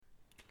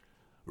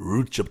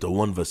Ruth chapter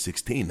 1 verse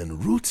 16.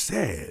 And Ruth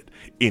said,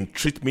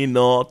 Entreat me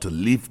not to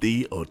leave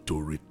thee or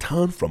to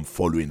return from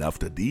following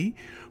after thee,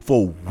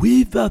 for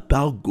whither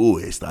thou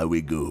goest I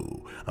will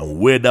go,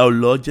 and where thou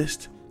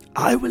lodgest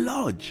I will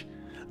lodge.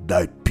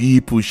 Thy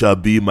people shall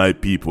be my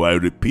people. I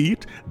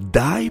repeat,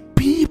 thy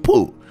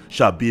people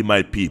shall be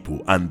my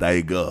people, and thy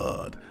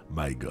God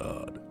my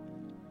God.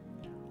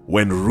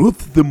 When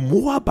Ruth the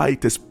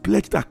Moabitess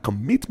pledged her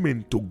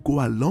commitment to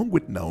go along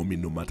with Naomi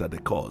no matter the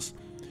cost,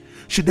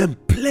 she then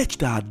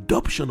pledged her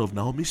adoption of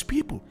Naomi's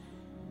people.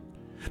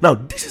 Now,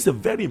 this is a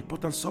very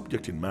important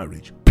subject in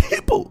marriage.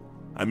 People.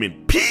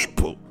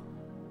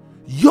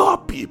 Your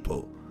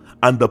people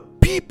and the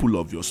people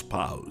of your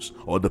spouse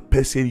or the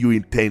person you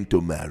intend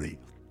to marry.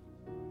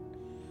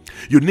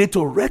 You need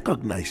to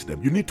recognize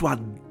them. You need to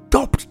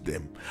adopt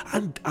them.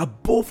 And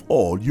above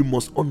all, you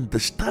must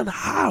understand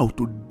how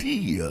to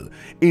deal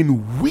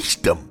in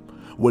wisdom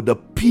with the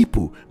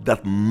people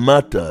that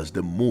matters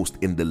the most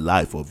in the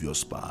life of your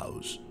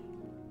spouse.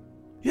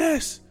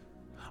 Yes,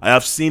 I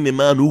have seen a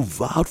man who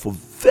vowed for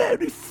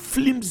very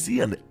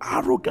flimsy and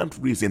arrogant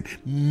reason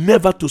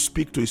never to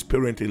speak to his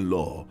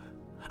parent-in-law.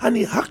 And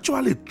he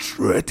actually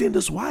threatened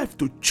his wife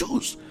to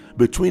choose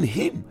between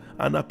him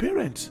and her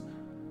parents.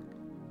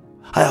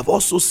 I have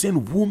also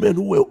seen women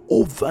who were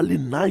overly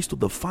nice to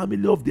the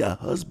family of their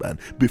husband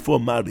before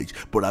marriage,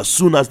 but as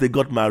soon as they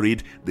got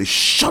married, they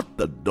shut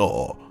the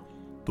door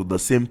to the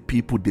same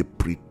people they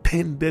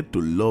pretended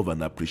to love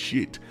and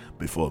appreciate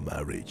before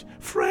marriage.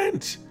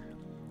 Friends,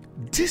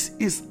 this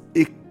is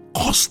a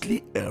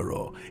costly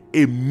error,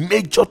 a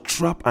major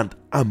trap and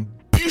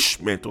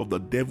ambushment of the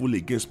devil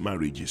against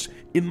marriages,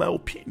 in my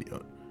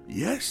opinion.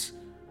 Yes.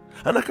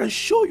 And I can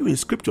show you in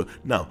scripture.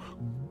 Now,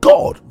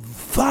 God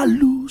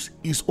values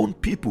his own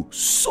people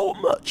so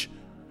much.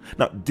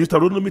 Now,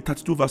 Deuteronomy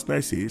 32 verse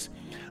 9 says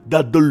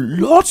that the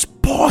Lord's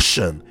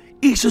portion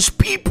is his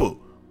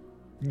people.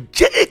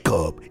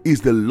 Jacob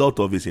is the lot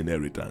of his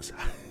inheritance.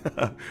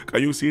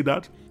 Can you see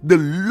that? The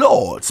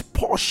Lord's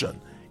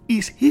portion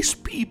is his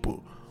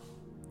people.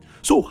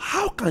 So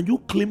how can you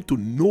claim to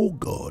know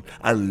God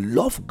and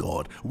love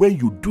God when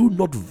you do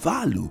not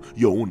value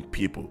your own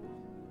people?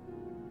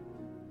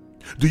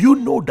 Do you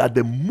know that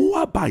the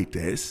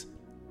Moabites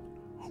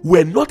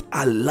were not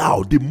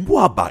allowed, the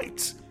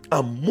Moabites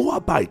and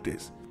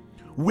Moabites,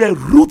 where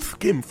Ruth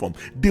came from,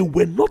 they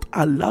were not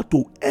allowed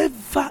to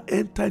ever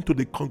enter into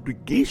the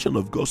congregation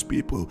of God's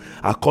people,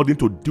 according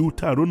to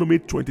Deuteronomy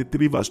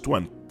 23 verse 2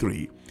 and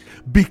 3,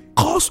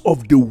 because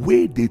of the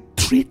way they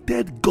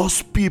treated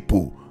God's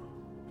people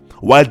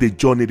while they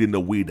journeyed in the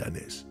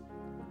wilderness.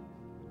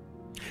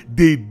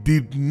 They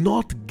did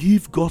not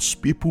give God's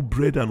people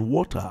bread and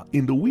water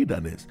in the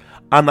wilderness,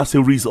 and as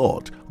a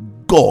result,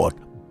 God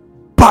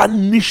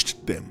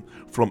banished them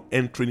from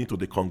entering into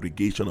the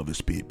congregation of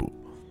his people.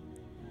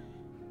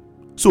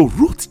 So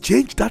Ruth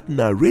changed that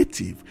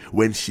narrative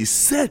when she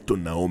said to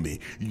Naomi,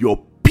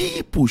 your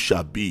people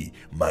shall be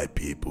my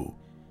people.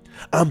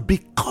 And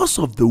because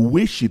of the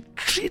way she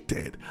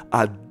treated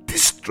her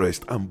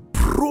distressed and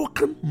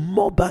broken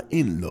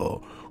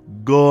mother-in-law,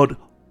 God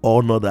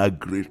honored her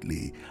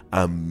greatly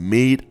and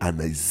made an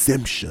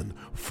exemption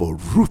for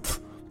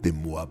Ruth the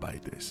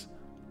Moabitess.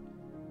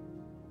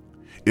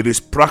 It is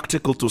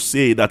practical to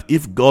say that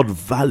if God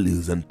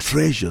values and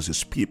treasures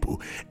his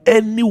people,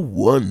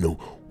 anyone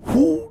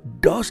who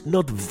does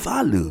not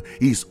value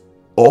his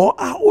or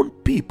our own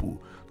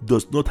people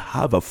does not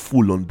have a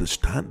full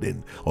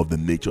understanding of the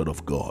nature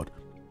of God.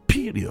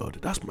 Period.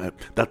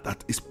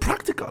 That is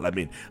practical. I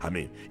mean,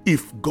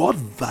 if God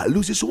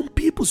values his own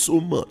people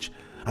so much,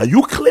 and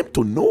you claim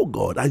to know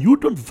God, and you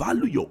don't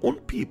value your own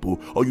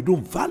people, or you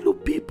don't value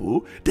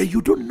people, then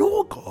you don't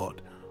know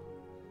God.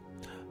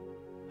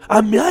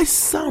 And may I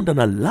sound an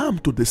alarm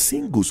to the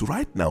singles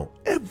right now?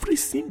 Every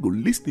single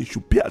listening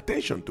should pay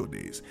attention to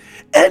this.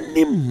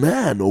 Any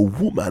man or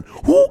woman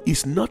who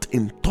is not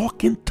in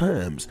talking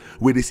terms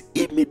with his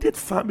immediate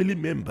family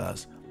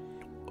members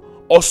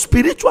or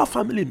spiritual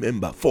family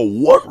member for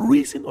one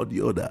reason or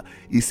the other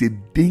is a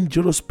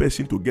dangerous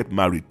person to get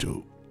married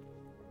to.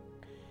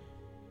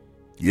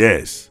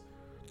 Yes,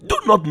 do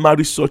not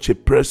marry such a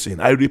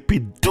person. I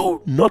repeat,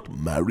 do not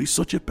marry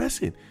such a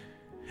person.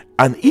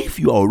 And if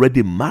you are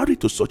already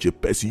married to such a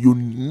person, you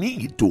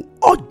need to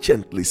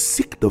urgently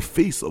seek the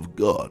face of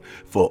God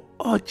for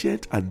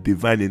urgent and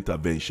divine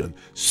intervention.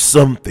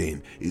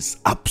 Something is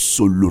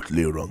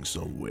absolutely wrong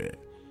somewhere.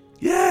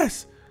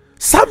 Yes,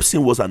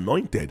 Samson was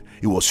anointed.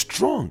 He was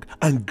strong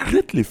and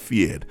greatly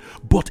feared,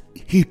 but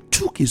he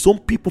took his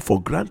own people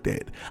for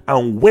granted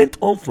and went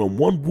on from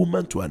one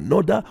woman to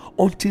another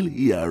until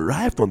he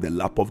arrived on the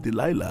lap of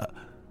Delilah.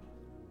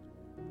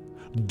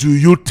 Do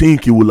you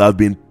think he would have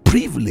been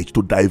privileged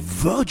to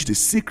divulge the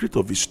secret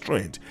of his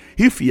strength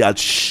if he had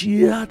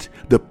shared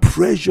the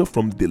pressure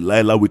from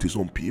Delilah with his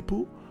own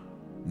people?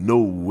 No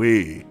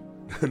way.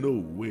 No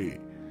way.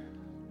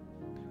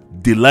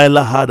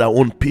 Delilah had her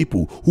own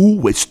people who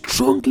were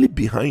strongly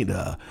behind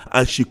her,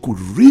 and she could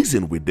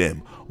reason with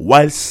them,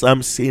 while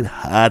Samson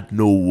had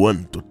no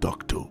one to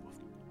talk to.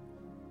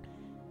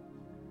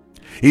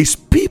 His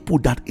people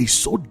that is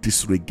so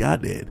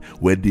disregarded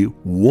were the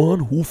one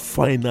who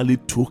finally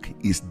took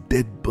his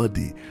dead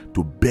body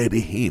to bury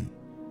him.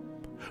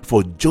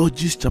 For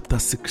Judges chapter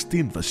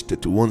 16 verse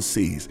 31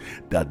 says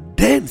that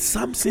then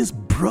Samson's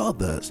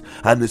brothers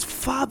and his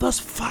father's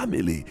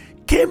family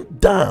came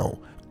down,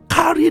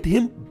 carried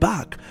him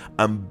back,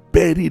 and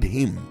buried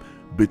him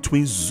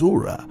between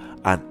Zorah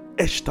and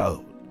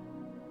Eshtaol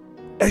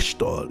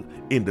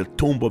in the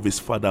tomb of his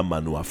father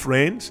Manoah.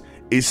 Friends,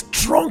 a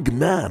strong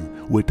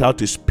man without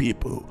his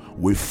people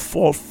will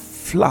fall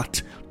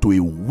flat to a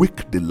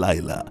weak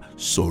Delilah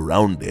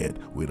surrounded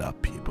with her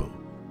people.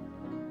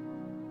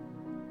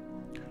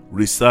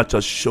 Research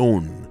has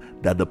shown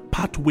that the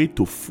pathway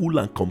to full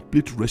and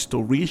complete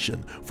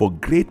restoration for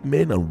great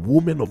men and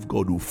women of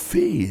God who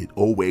failed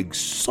or were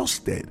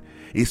exhausted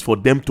is for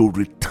them to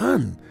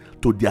return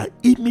to their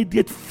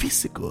immediate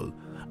physical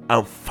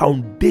and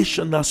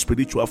foundational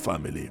spiritual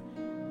family,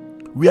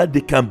 where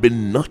they can be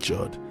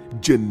nurtured,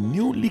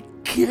 genuinely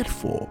cared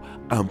for,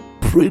 and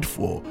prayed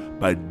for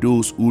by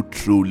those who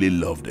truly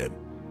love them.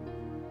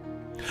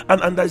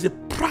 And there's a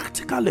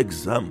practical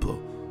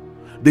example.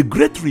 The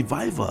great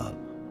revival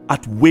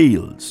at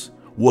Wales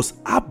was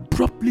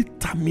abruptly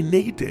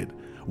terminated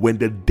when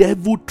the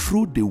devil,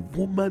 through the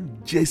woman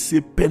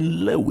Jesse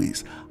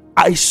Penn-Lewis,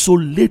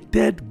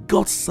 isolated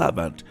God's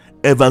servant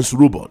Evans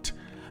Robert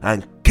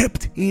and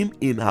kept him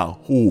in her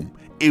home,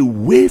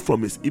 away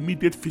from his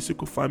immediate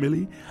physical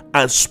family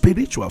and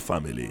spiritual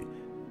family.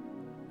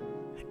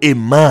 A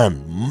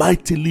man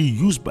mightily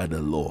used by the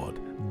Lord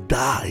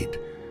died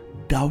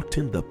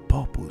doubting the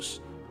purpose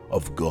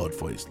of God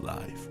for his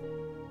life.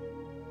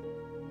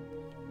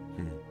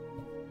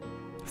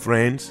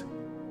 Friends,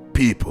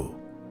 people,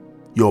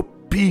 your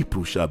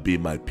people shall be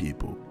my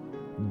people.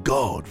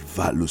 God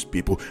values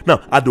people.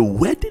 Now, at the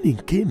wedding in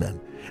Canaan,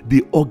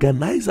 the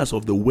organizers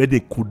of the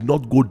wedding could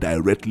not go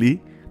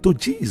directly to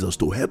Jesus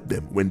to help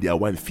them when their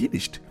wine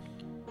finished.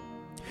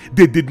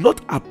 They did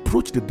not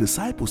approach the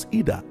disciples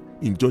either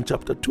in John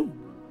chapter 2.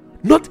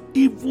 Not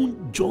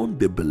even John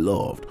the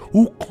Beloved,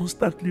 who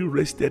constantly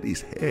rested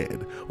his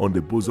head on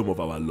the bosom of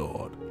our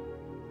Lord.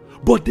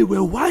 But they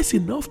were wise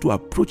enough to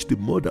approach the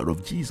mother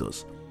of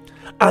Jesus.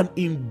 And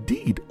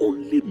indeed,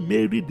 only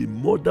Mary, the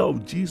mother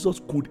of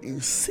Jesus, could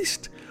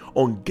insist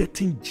on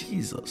getting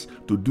Jesus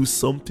to do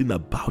something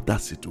about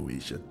that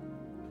situation.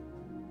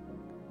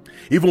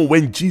 Even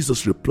when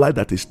Jesus replied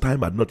that his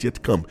time had not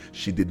yet come,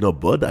 she did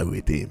not bother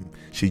with him.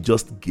 She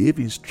just gave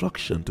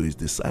instruction to his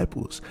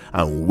disciples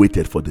and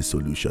waited for the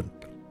solution.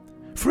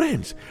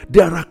 Friends,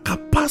 there are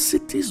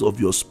capacities of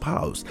your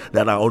spouse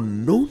that are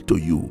unknown to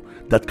you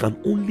that can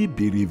only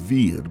be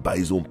revealed by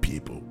his own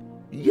people.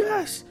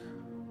 Yes.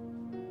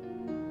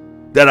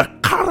 There are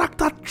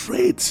character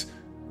traits.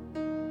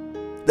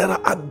 There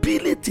are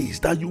abilities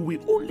that you will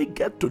only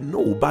get to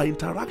know by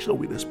interaction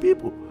with his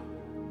people.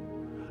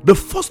 The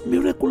first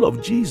miracle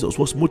of Jesus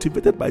was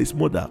motivated by his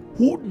mother,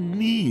 who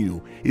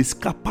knew his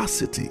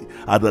capacity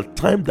at the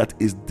time that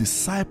his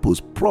disciples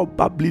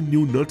probably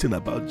knew nothing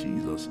about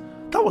Jesus.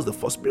 That was the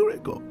first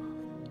miracle.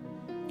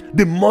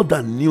 The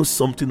mother knew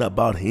something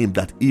about him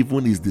that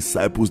even his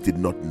disciples did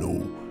not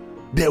know.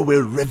 There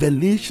were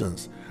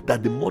revelations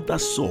that the mother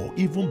saw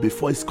even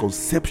before his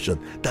conception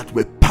that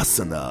were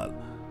personal.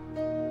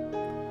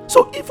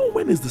 So even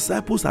when his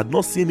disciples had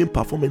not seen him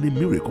perform any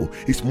miracle,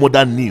 his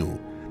mother knew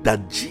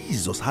that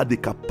Jesus had the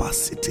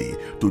capacity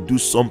to do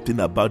something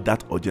about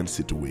that urgent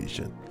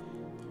situation.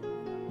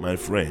 My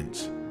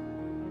friends,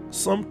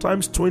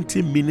 sometimes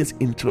 20 minutes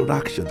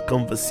interaction,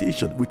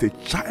 conversation with a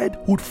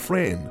childhood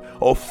friend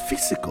or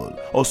physical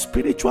or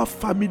spiritual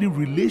family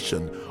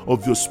relation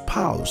of your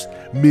spouse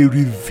may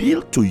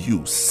reveal to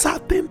you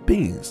certain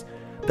things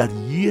that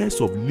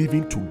years of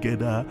living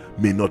together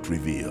may not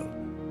reveal.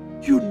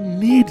 You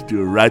need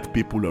the right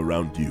people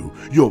around you.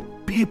 Your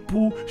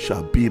people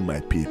shall be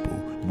my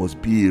people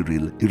must be a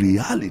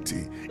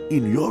reality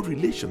in your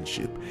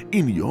relationship,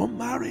 in your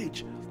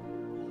marriage.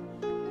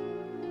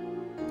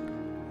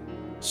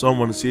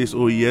 Someone says,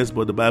 oh yes,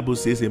 but the Bible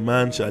says a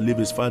man shall leave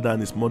his father and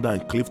his mother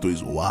and cleave to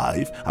his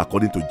wife,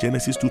 according to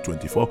Genesis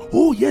 2:24.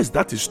 Oh yes,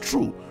 that is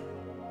true.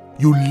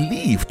 You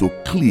live to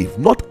cleave,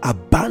 not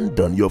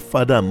abandon your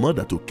father and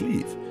mother to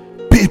cleave.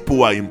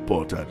 People are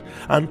important.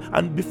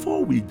 And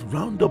before we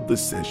round up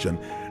this session,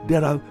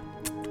 there are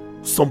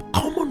some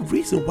common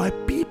reasons why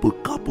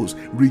couples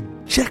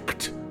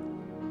reject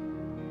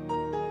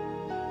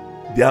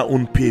their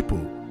own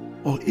people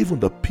or even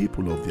the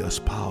people of their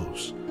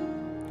spouse.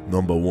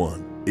 Number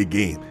one,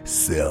 again,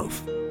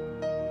 selfish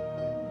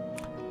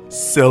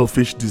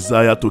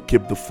desire to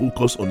keep the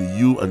focus on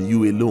you and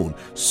you alone.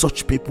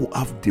 Such people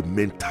have the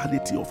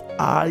mentality of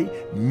I,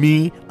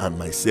 me, and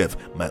myself.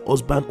 My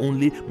husband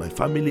only, my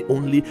family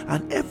only,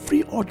 and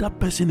every other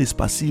person is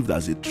perceived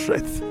as a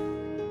threat.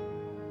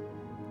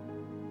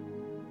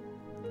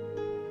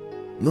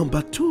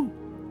 Number two,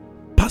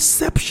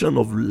 perception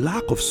of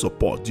lack of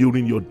support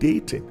during your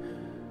dating.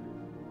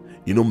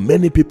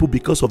 Many people,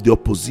 because of the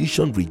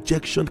opposition,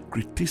 rejection,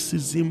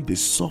 criticism they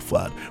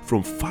suffered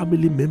from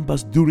family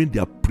members during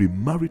their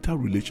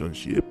premarital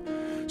relationship,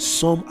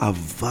 some have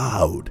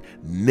vowed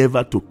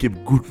never to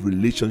keep good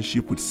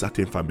relationship with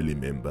certain family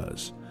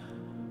members.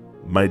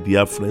 My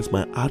dear friends,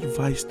 my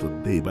advice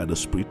today by the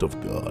Spirit of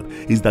God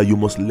is that you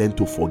must learn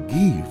to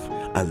forgive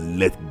and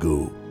let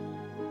go.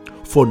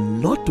 For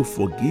not to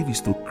forgive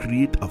is to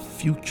create a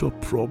future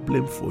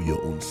problem for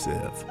your own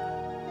self.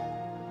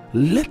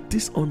 Let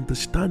this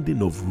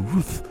understanding of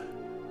Ruth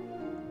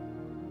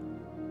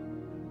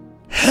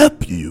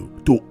help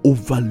you to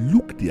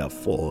overlook their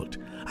fault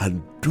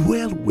and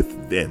dwell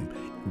with them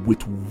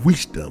with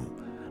wisdom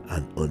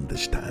and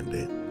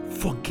understanding.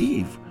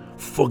 Forgive,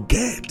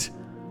 forget,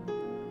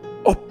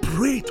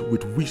 operate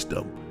with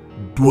wisdom,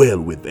 dwell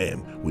with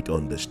them with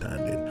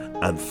understanding.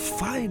 And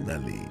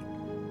finally,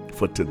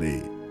 for today,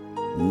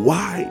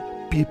 why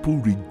people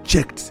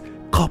reject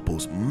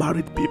couples,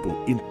 married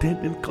people,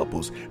 intending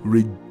couples,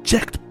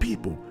 reject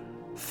people,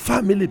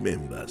 family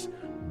members,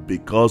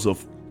 because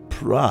of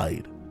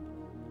pride,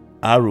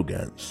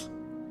 arrogance,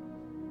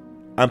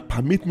 and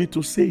permit me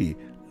to say,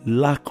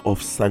 lack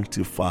of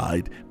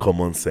sanctified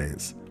common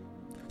sense.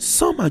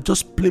 Some are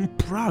just plain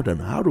proud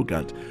and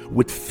arrogant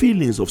with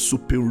feelings of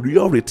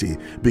superiority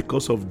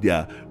because of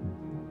their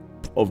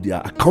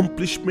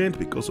accomplishment,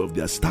 because of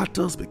their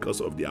status,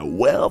 because of their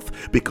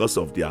wealth, because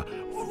of their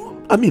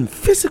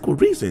physical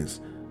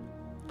reasons.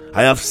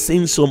 I have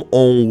seen some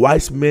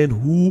unwise men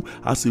who,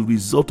 as a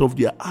result of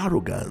their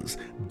arrogance,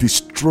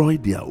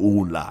 destroyed their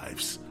own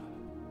lives.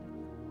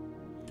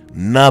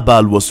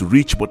 Nabal was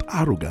rich but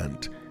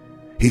arrogant.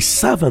 His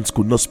servants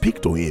could not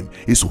speak to him.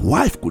 His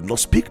wife could not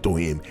speak to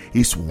him.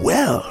 His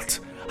wealth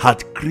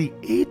had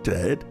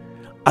created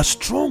a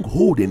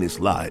stronghold in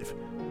his life.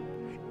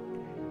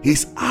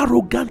 His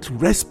arrogant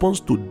response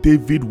to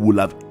David would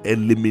have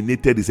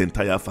eliminated his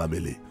entire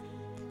family.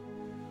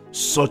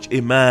 Such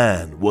a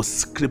man was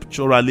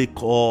scripturally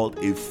called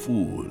a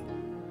fool.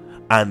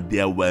 And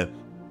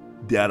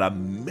there are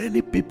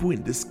many people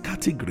in this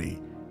category,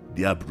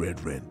 dear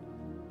brethren.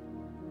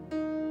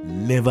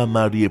 Never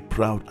marry a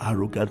proud,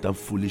 arrogant, and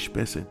foolish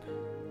person.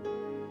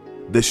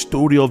 The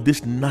story of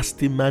this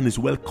nasty man is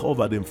well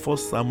covered in 1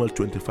 Samuel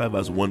 25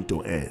 verse 1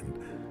 to end.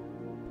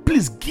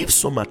 Please give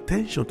some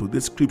attention to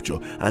this scripture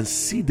and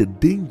see the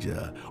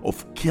danger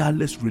of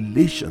careless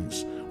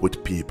relations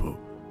with people.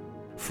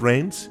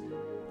 Friends,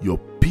 your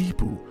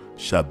people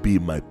shall be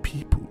my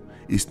people.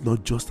 It's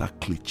not just a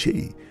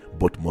cliche,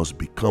 but must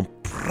become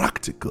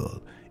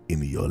practical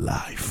in your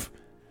life.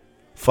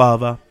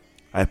 Father,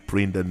 I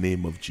pray in the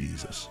name of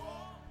Jesus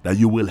that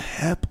you will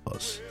help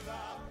us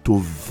to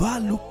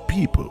value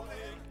people,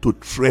 to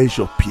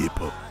treasure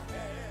people,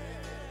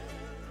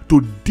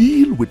 to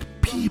deal with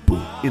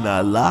people in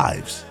our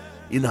lives,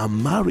 in our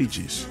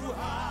marriages,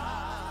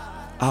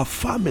 our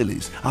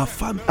families,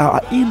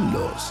 our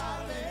in-laws,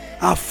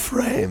 our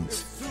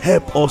friends.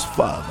 Help us,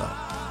 Father,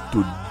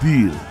 to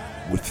deal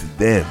with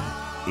them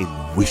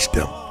in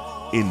wisdom,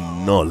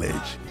 in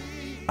knowledge,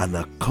 and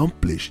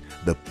accomplish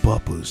the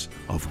purpose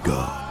of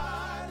God.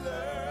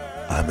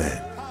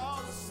 Amen.